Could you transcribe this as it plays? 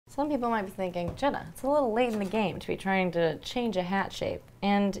Some people might be thinking, Jenna, it's a little late in the game to be trying to change a hat shape.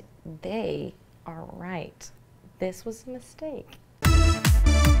 And they are right. This was a mistake.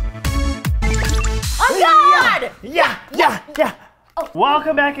 Oh God! Yeah. Oh.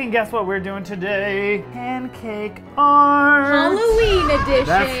 Welcome back, and guess what we're doing today? Pancake Art. Halloween edition.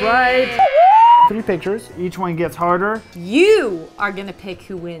 That's right. 3 pictures, each one gets harder. You are gonna pick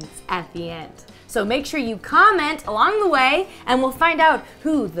who wins at the end. So make sure you comment along the way, and we'll find out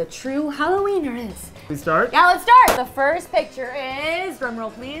who the true Halloweener is. We start? Yeah, let's start. The first picture is, drum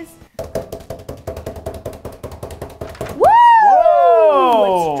roll please. Woo!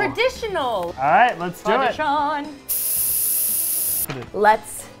 Whoa! It's traditional. All right, let's do it.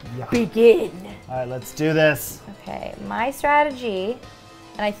 Let's begin. All right, let's do this. Okay, my strategy,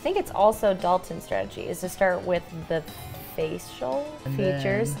 and I think it's also Dalton's strategy, is to start with the facial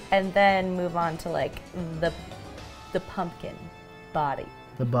features and then move on to like the pumpkin body.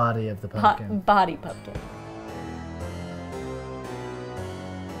 The body of the pumpkin. Body pumpkin.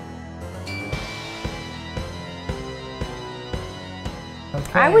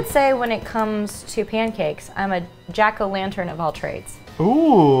 Okay. I would say when it comes to pancakes, I'm a jack-o'-lantern of all trades.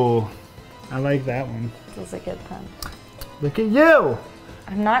 Ooh, I like that one. This is a good pun. Look at you.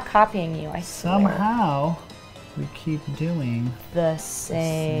 I'm not copying you, I swear. Somehow, we keep doing the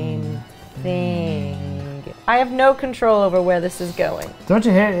same thing. I have no control over where this is going. Don't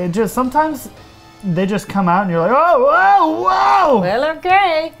you hate it? Just sometimes they just come out and you're like, oh, whoa, whoa! Well,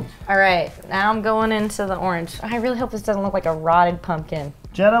 okay. All right, now I'm going into the orange. I really hope this doesn't look like a rotted pumpkin.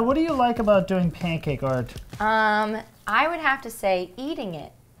 Jetta, what do you like about doing pancake art? I would have to say eating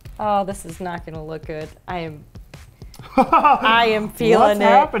it. Oh, this is not gonna look good. I am feeling What's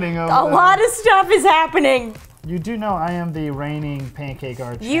happening over there? A lot of stuff is happening. You do know I am the reigning pancake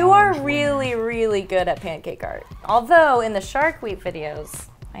art You are challenge really, really good at pancake art. Although in the Shark Week videos,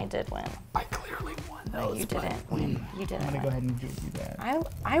 I did win. I clearly won those. No, you didn't win. You didn't. I'm gonna go ahead and give you that. I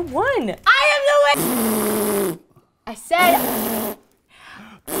won. I am the winner. I said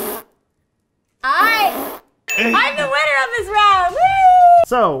I'm the winner of this round. Woo!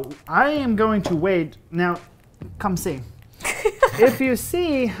 So I am going to wait. Now, come see. If you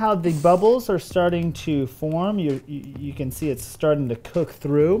see how the bubbles are starting to form, you can see it's starting to cook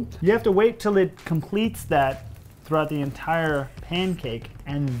through. You have to wait till it completes that throughout the entire pancake,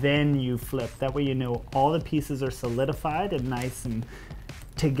 and then you flip. That way you know all the pieces are solidified and nice and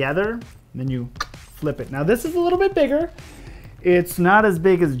together. Then you flip it. Now this is a little bit bigger. It's not as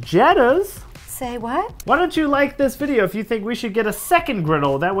big as Jetta's. Say what? Why don't you like this video if you think we should get a second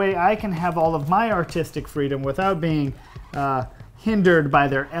griddle? That way I can have all of my artistic freedom without being hindered by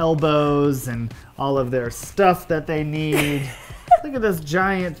their elbows and all of their stuff that they need. Look at this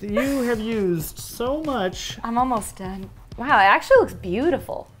giant. You have used so much. I'm almost done. Wow, it actually looks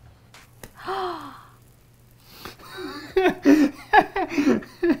beautiful. No,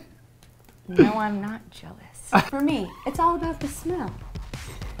 I'm not jealous. For me, it's all about the smell.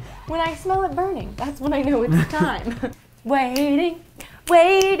 When I smell it burning, that's when I know it's time. Waiting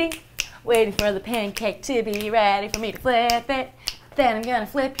for the pancake to be ready for me to flip it. Then I'm gonna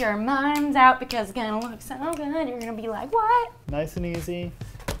flip your minds out because it's gonna look so good. You're gonna be like, what? Nice and easy.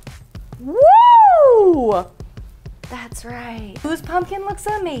 Woo! That's right. Whose pumpkin looks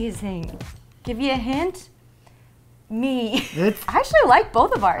amazing? Give you a hint? Me. I actually like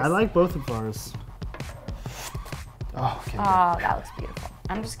both of ours. I like both of ours. Oh, okay. Oh, that looks beautiful.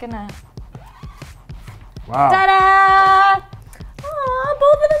 I'm just gonna. Wow. Ta-da! Oh,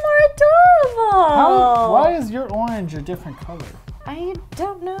 both of them are adorable. Why is your orange a different color? I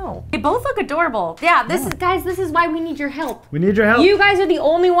don't know. They both look adorable. Yeah, guys, this is why we need your help. We need your help. You guys are the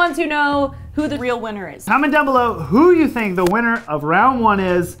only ones who know who the real winner is. Comment down below who you think the winner of round 1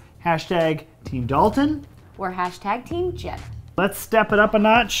 is. Hashtag Team Dalton. Or hashtag Team Jenna. Let's step it up a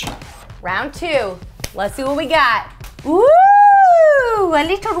notch. Round 2. Let's see what we got. Woo! A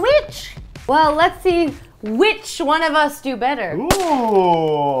little witch. Well, let's see which one of us do better. Ooh.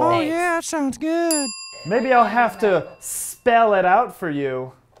 Oh yeah, that sounds good. Maybe I'll have to spell it out for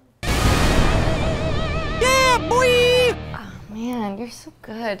you. Yeah, boy! Oh man, you're so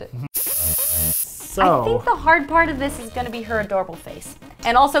good. So I think the hard part of this is going to be her adorable face.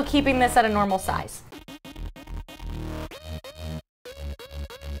 And also keeping this at a normal size.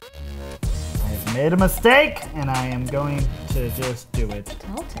 I've made a mistake, and I am going to just do it.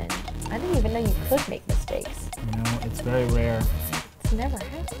 Dalton, I didn't even know you could make mistakes. You know, it's very rare. It's never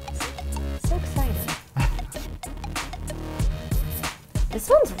happens. So exciting. This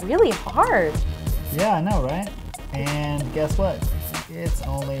one's really hard. Yeah, I know, right? And guess what? It's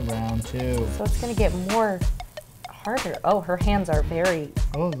only round 2. So it's gonna get more harder. Oh, her hands are very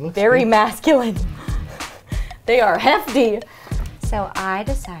Oh, it looks very good. masculine. They are hefty. So I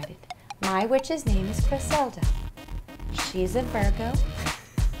decided my witch's name is Griselda. She's a Virgo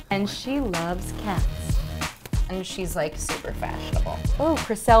and she loves cats. And she's like super fashionable. Oh,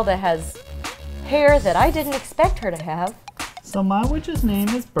 Griselda has hair that I didn't expect her to have. So my witch's name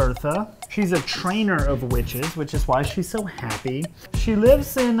is Bertha. She's a trainer of witches, which is why she's so happy. She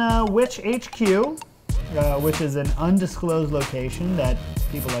lives in Witch HQ, which is an undisclosed location that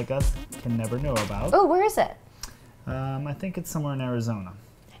people like us can never know about. Oh, where is it? I think it's somewhere in Arizona.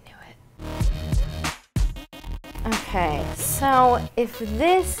 I knew it. Okay, so if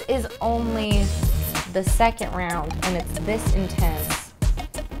this is only the second round and it's this intense,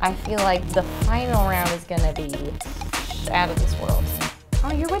 I feel like the final round is gonna be out of this world.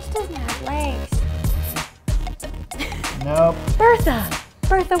 Oh, your witch doesn't have legs. Nope. Bertha!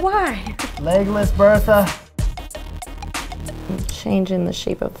 Bertha, why? Legless Bertha. I'm changing the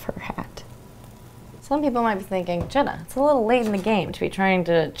shape of her hat. Some people might be thinking, Jenna, it's a little late in the game to be trying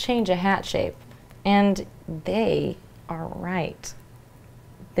to change a hat shape. And they are right.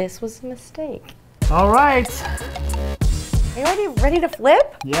 This was a mistake. All right. Are you already ready to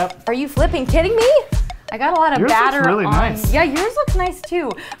flip? Yep. Are you flipping kidding me? I got a lot of Yours batter looks really on. nice. Yeah, yours looks nice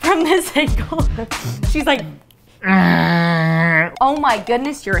too from this angle. She's like, oh my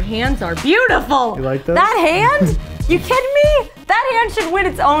goodness, your hands are beautiful. You like those? That hand? You kidding me? That hand should win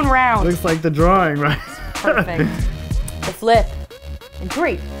its own round. Looks like the drawing, right? Perfect. The flip. In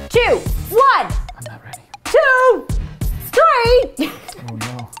 3, 2, 1. I'm not ready. 2, 3. Oh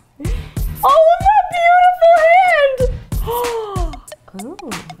no. Oh, that beautiful hand! Ooh,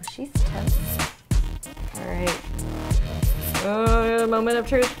 she's tense. All right. Moment of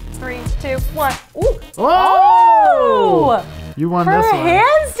truth. 3, 2, 1. Ooh. Oh! You won Her this one.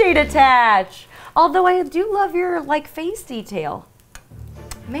 hand stayed attached. Although I do love your like face detail.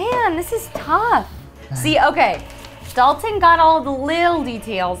 Man, this is tough. See, okay. Dalton got all the little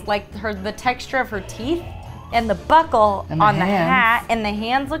details, like the texture of her teeth and the buckle And the on the hands. hat, and the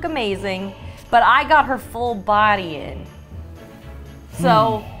hands look amazing. But I got her full body in.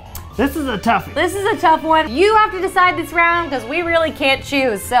 So This is a toughie. this is a tough one. You have to decide this round because we really can't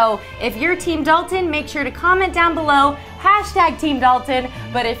choose. So if you're Team Dalton, make sure to comment down below, hashtag Team Dalton.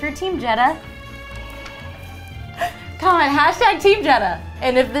 But if you're Team Jetta, comment hashtag Team Jetta.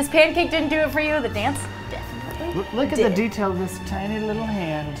 And if this pancake didn't do it for you, the dance definitely Look at did. the detail of this tiny little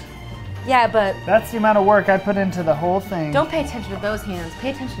hand. Yeah, but That's the amount of work I put into the whole thing. don't pay attention to those hands. Pay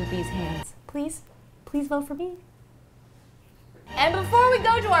attention to these hands. Please, please vote for me. And before we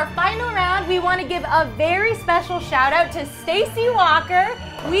go to our final round, we want to give a very special shout out to Stacy Walker.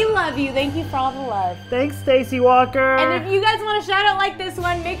 We love you. Thank you for all the love. Thanks, Stacy Walker. And if you guys want a shout out like this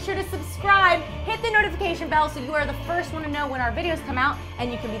one, make sure to subscribe, hit the notification bell so you are the first one to know when our videos come out, and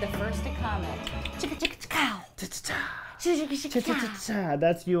you can be the first to comment. Chicka chicka chicka.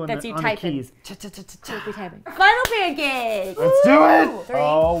 That's you on That's the, you on typing. the keys. Quickly typing. Final pancake. Let's do it. 3,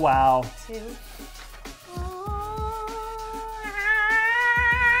 Oh, wow. 2.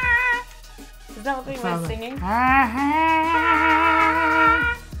 Is that what they were singing?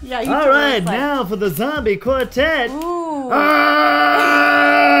 Yeah, you All do right, it, like- now for the zombie quartet. Ooh.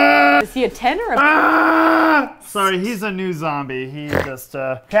 Ah! Is he a 10 or a... Ah! Sorry, he's a new zombie. He just,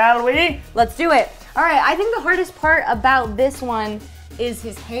 shall we? Let's do it. All right, I think the hardest part about this one is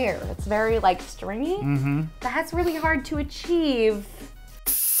his hair. It's very like stringy. Mm-hmm. That's really hard to achieve.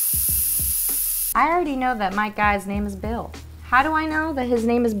 I already know that my guy's name is Bill. How do I know that his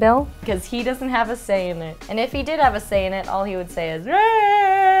name is Bill? Because he doesn't have a say in it. And if he did have a say in it, all he would say is,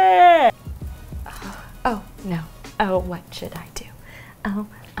 "Rah!" Oh, no. Oh, what should I do? Oh,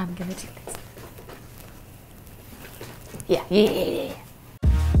 I'm gonna do this. Yeah.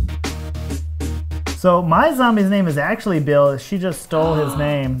 So my zombie's name is actually Bill. She just stole his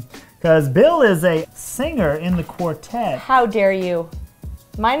name. Because Bill is a singer in the quartet. How dare you?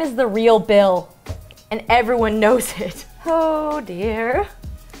 Mine is the real Bill, and everyone knows it. Oh dear.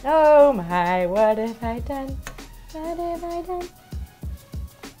 Oh my, what have I done? What have I done?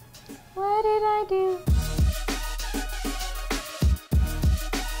 What did I do?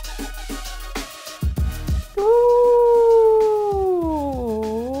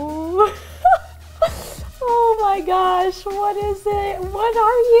 Ooh. Oh my gosh, what is it? What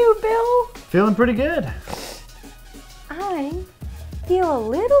are you, Bill? Feeling pretty good. I feel a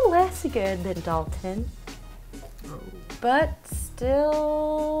little less good than Dalton, but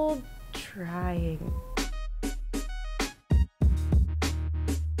still trying.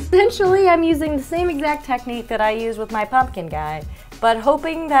 Essentially, I'm using the same exact technique that I used with my pumpkin guy, but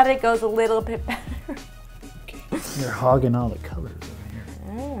hoping that it goes a little bit better. You're hogging all the colors over here.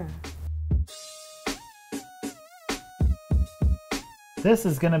 This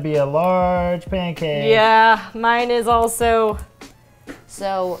is gonna be a large pancake. Yeah, mine is also.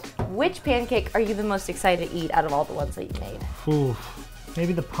 So, which pancake are you the most excited to eat out of all the ones that you made? Ooh,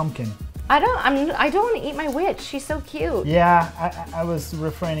 maybe the pumpkin. I don't want to eat my witch. She's so cute. Yeah, I was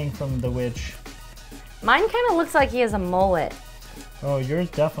refraining from the witch. Mine kind of looks like he has a mullet. Oh, yours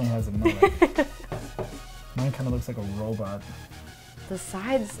definitely has a mullet. Mine kind of looks like a robot. The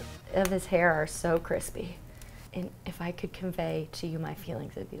sides of his hair are so crispy. And if I could convey to you my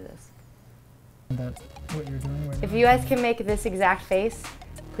feelings, it'd be this. That's what you're doing right now. If you guys can make this exact face,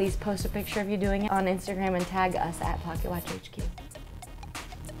 please post a picture of you doing it on Instagram and tag us at pocket.watch HQ.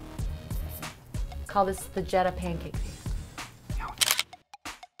 Call this the Jetta pancake face.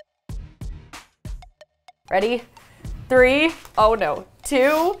 Ready? 3. Oh no.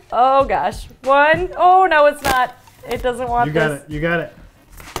 2. Oh gosh. 1. Oh no, it's not. It doesn't want You got this. it. You got it.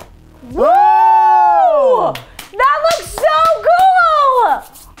 Whoa! That looks so cool!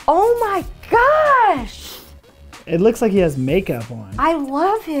 Oh my gosh! It looks like he has makeup on. I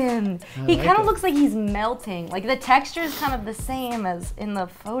love him. He like kind of it. looks like he's melting. Like the texture is kind of the same as in the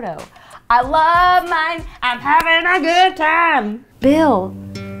photo. I love mine. I'm having a good time. Bill,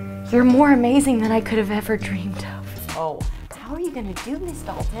 you're more amazing than I could have ever dreamed of. Oh, how are you gonna do this,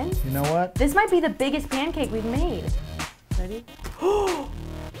 Dalton? You know what? This might be the biggest pancake we've made. Ready?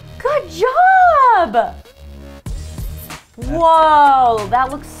 Good job! Whoa, that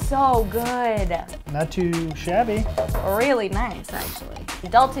looks so good. Not too shabby. Really nice, actually.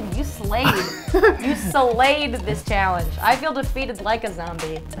 Dalton, you slayed. You slayed this challenge. I feel defeated like a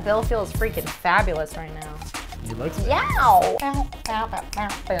zombie. Bill feels freaking fabulous right now. He looks. Yow! Bow, bow, bow, bow,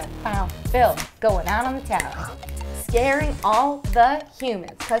 bow, bow. Bill, going out on the tower. Scaring all the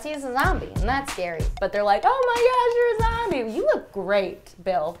humans, because he's a zombie, and that's scary. But they're like, oh my gosh, you're a zombie. You look great,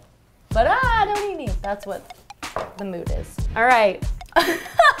 Bill. But don't eat me. That's what the mood is. All right.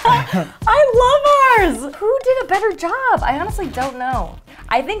 I love ours. Who did a better job? I honestly don't know.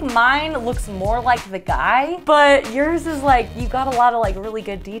 I think mine looks more like the guy, but yours is like, you got a lot of like really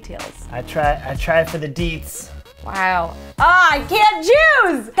good details. I try for the deets. Wow. I can't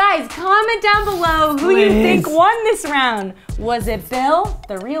choose! Guys, comment down below who you think won this round. Was it Bill,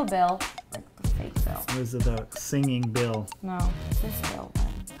 the real Bill, or the fake Bill? This is the singing Bill. No, this Bill won.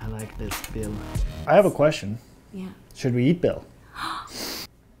 I like this Bill. I have a question. Yeah. Should we eat Bill?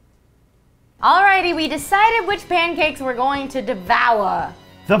 Alrighty, we decided which pancakes we're going to devour.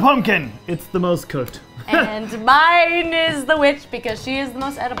 The pumpkin! It's the most cooked. And mine is the witch because she is the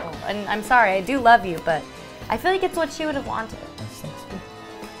most edible. And I'm sorry, I do love you, but I feel like it's what she would have wanted.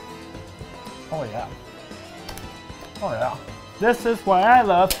 Oh yeah. Oh yeah. This is why I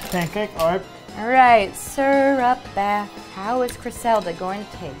love Pancake Art. Alright, syrup bath. How is Griselda going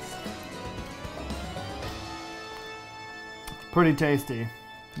to taste? Pretty tasty.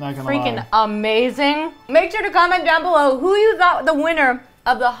 Not gonna Freaking lie. amazing. Make sure to comment down below who you thought the winner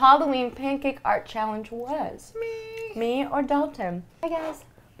of the Halloween Pancake Art Challenge was. Me or Dalton. Bye guys.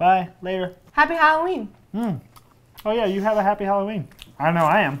 Bye. Later. Happy Halloween. Oh yeah, you have a happy Halloween. I know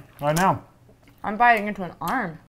I am. Right now. I'm biting into an arm.